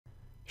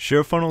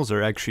Share funnels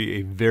are actually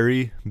a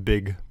very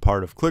big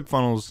part of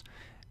ClickFunnels,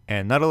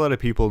 and not a lot of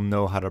people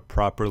know how to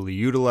properly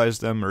utilize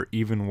them or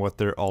even what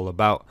they're all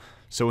about.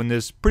 So in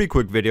this pretty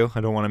quick video,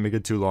 I don't want to make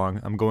it too long,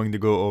 I'm going to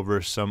go over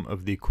some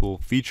of the cool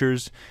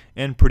features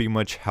and pretty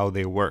much how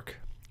they work.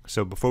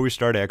 So before we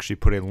start, I actually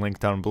put a link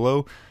down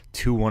below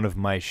to one of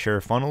my share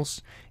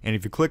funnels, and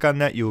if you click on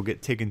that, you will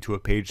get taken to a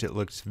page that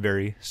looks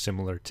very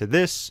similar to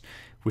this,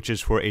 which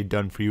is for a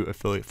done-for-you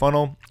affiliate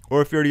funnel.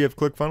 Or if you already have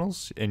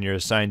ClickFunnels and you're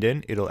signed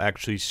in, it'll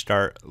actually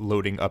start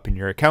loading up in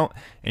your account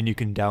and you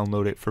can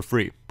download it for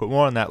free, but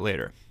more on that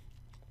later.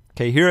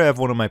 Okay, here I have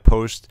one of my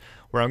posts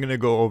where I'm going to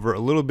go over a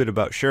little bit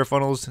about share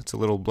funnels. It's a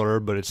little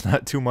blurb, but it's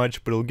not too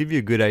much, but it'll give you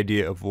a good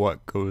idea of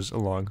what goes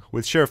along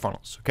with share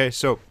funnels. Okay,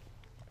 so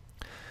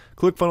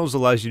ClickFunnels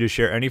allows you to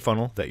share any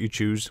funnel that you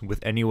choose with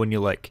anyone you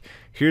like.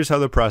 Here's how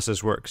the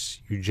process works.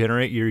 You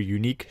generate your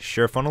unique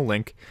share funnel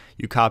link,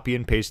 you copy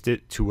and paste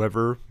it to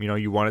whoever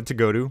you want it to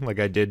go to, like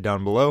I did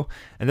down below,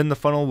 and then the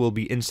funnel will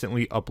be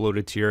instantly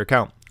uploaded to your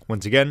account.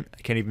 Once again,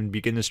 I can't even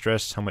begin to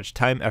stress how much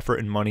time, effort,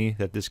 and money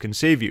that this can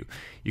save you.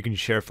 You can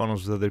share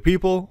funnels with other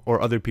people, or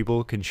other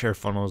people can share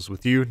funnels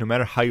with you, no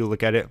matter how you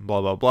look at it,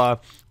 blah, blah, blah.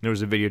 There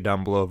was a video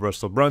down below of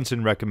Russell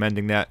Brunson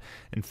recommending that.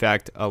 In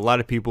fact, a lot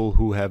of people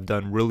who have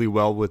done really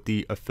well with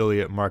the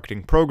affiliate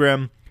marketing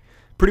program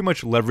pretty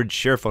much leverage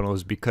share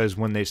funnels because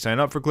when they sign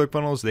up for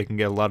ClickFunnels, they can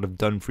get a lot of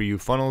done-for-you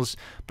funnels.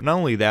 But not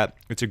only that,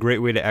 it's a great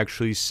way to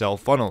actually sell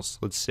funnels.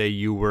 Let's say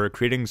you were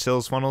creating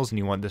sales funnels and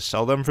you wanted to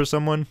sell them for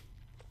someone.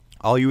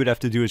 All you would have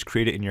to do is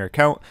create it in your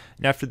account,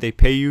 and after they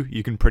pay you,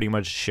 you can pretty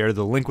much share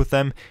the link with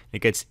them. It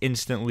gets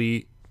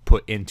instantly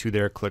put into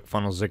their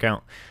ClickFunnels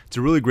account. It's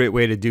a really great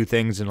way to do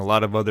things, and a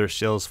lot of other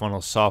sales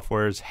funnel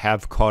softwares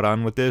have caught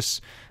on with this.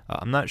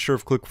 I'm not sure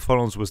if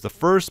ClickFunnels was the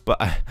first,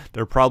 but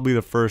they're probably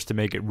the first to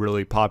make it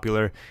really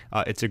popular.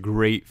 It's a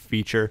great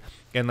feature,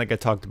 and like I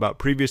talked about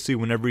previously,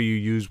 whenever you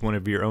use one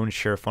of your own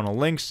share funnel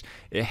links,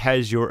 it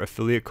has your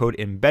affiliate code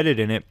embedded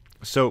in it.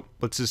 So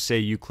let's just say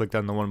you clicked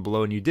on the one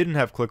below and you didn't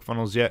have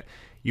ClickFunnels yet.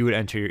 You would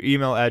enter your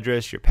email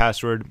address, your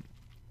password,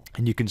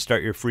 and you can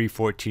start your free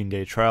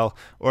 14-day trial.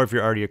 Or if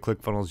you're already a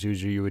ClickFunnels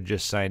user, you would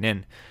just sign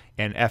in.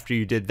 And after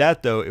you did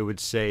that, though, it would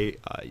say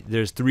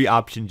there's 3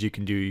 options you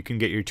can do. You can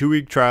get your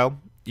 2-week trial.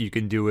 You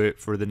can do it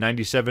for the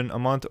 $97 a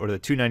month or the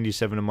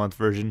 $297 a month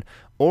version,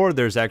 or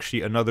there's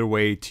actually another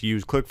way to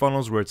use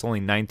ClickFunnels where it's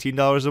only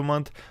 $19 a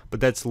month,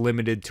 but that's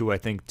limited to I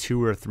think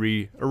 2 or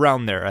 3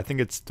 around there. I think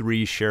it's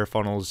 3 share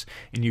funnels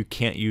and you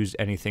can't use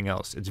anything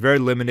else. It's very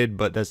limited,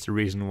 but that's the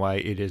reason why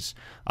it is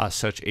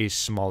such a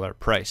smaller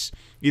price.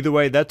 Either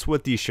way, that's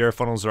what these share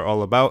funnels are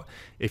all about.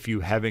 If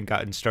you haven't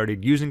gotten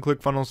started using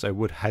ClickFunnels, I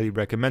would highly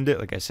recommend it.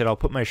 Like I said, I'll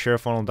put my share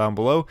funnel down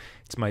below.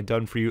 It's my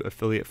done-for-you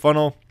affiliate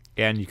funnel.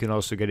 And you can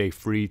also get a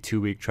free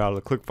 2-week trial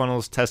of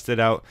ClickFunnels, test it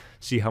out,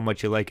 see how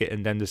much you like it,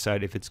 and then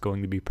decide if it's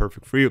going to be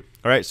perfect for you.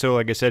 All right, so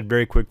like I said,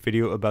 very quick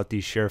video about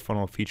the share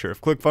funnel feature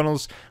of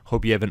ClickFunnels.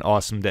 Hope you have an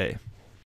awesome day.